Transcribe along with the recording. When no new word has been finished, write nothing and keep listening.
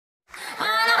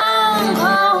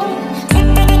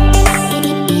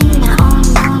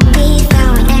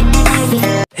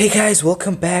Hey guys,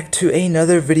 welcome back to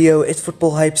another video. It's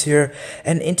Football Hypes here,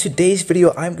 and in today's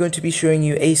video I'm going to be showing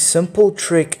you a simple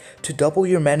trick to double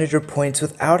your manager points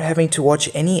without having to watch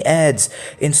any ads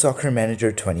in Soccer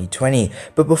Manager 2020.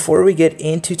 But before we get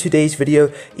into today's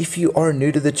video, if you are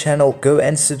new to the channel, go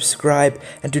and subscribe,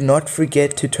 and do not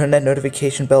forget to turn that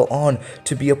notification bell on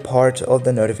to be a part of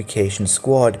the notification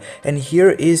squad. And here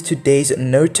is today's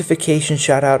notification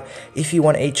shout out. If you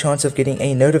want a chance of getting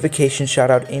a notification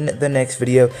shout out in the next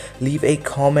video, leave a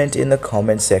comment in the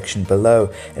comment section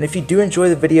below. And if you do enjoy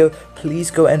the video,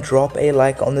 please go and drop a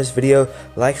like on this video.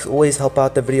 Likes always help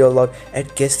out the video a lot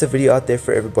and gets the video out there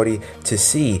for everybody to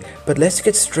see. But let's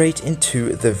get straight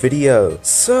into the video.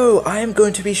 So I am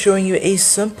going to be showing you a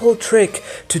simple trick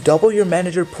to double your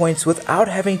manager points without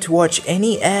having to watch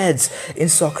any ads in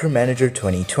Soccer Manager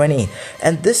 2020.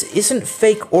 And this isn't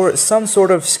fake or some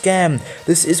sort of scam.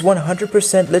 This is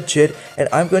 100% legit, and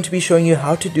I'm going to be showing you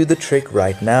how to do the trick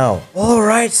right now.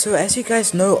 Alright, so as you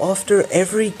guys know, after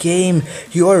every game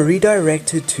you are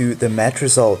redirected to the match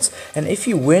results, and if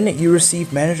you win you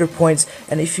receive manager points,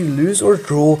 and if you lose or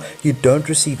draw you don't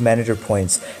receive manager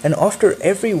points. And after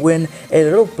every win a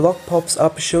little block pops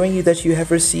up showing you that you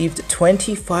have received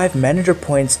 25 manager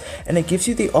points, and it gives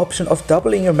you the option of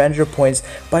doubling your manager points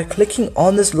by clicking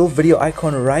on this little video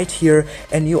icon right here,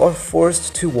 and you are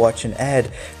forced to watch an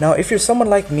ad. Now if you're someone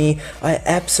like me, I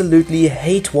absolutely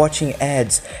hate watching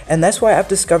ads, and that's why I've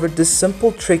discovered this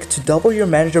simple trick to double your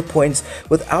manager points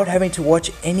without having to watch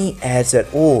any ads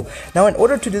at all. Now in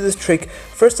order to do this trick,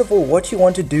 first of all, what you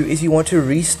want to do is you want to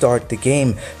restart the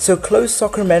game. So close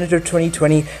Soccer Manager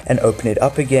 2020 and open it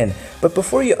up again. But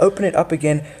before you open it up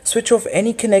again, switch off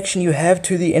any connection you have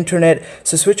to the internet.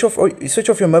 So switch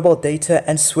off your mobile data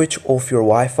and switch off your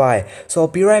Wi-Fi. So I'll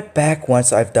be right back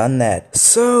once I've done that.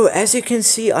 So as you can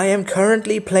see, I am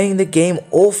currently playing the game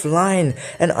offline,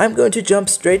 and I'm going to jump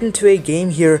straight into a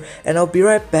game here, and I'll be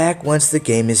right back once the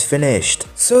game is finished.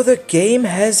 So the game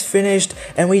has finished,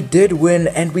 and we did win,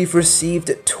 and we've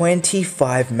received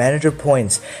 25 manager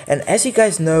points. And as you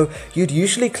guys know, you'd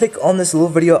usually click on this little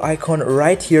video icon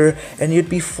right here and you'd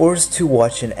be forced to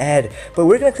watch an ad. But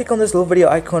we're gonna click on this little video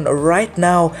icon right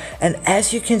now, and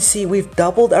as you can see, we've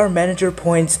doubled our manager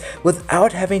points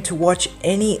without having to watch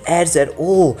any ads at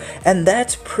all. And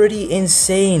that's pretty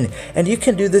insane. And you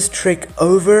can do this trick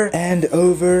over and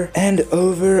over and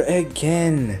over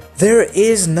again. There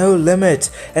is no limit,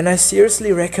 and I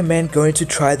seriously recommend going to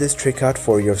try this trick out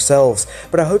for yourselves.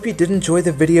 But I hope you did enjoy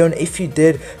the video, and if you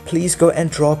did, please go and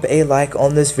drop a like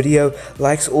on this video.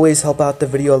 Likes always help out the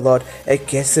video a lot. It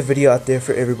gets the video out there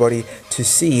for everybody to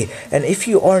see. And if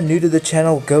you are new to the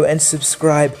channel, go and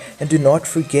subscribe, and do not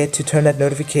forget to turn that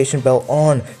notification bell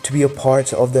on to be a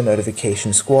part of the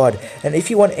notification squad. And if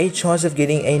you want a chance of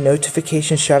getting a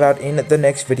notification shout out in the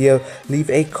next video, leave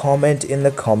a comment in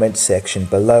the comment section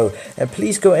below. And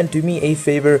please go and do me a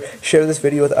favor, share this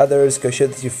video with others, go share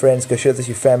this with your friends, go share this with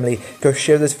your family, go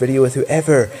share this video with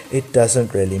whoever. It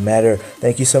doesn't really matter.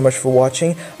 Thank you so much for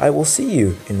watching. I will see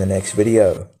you in the next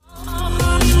video.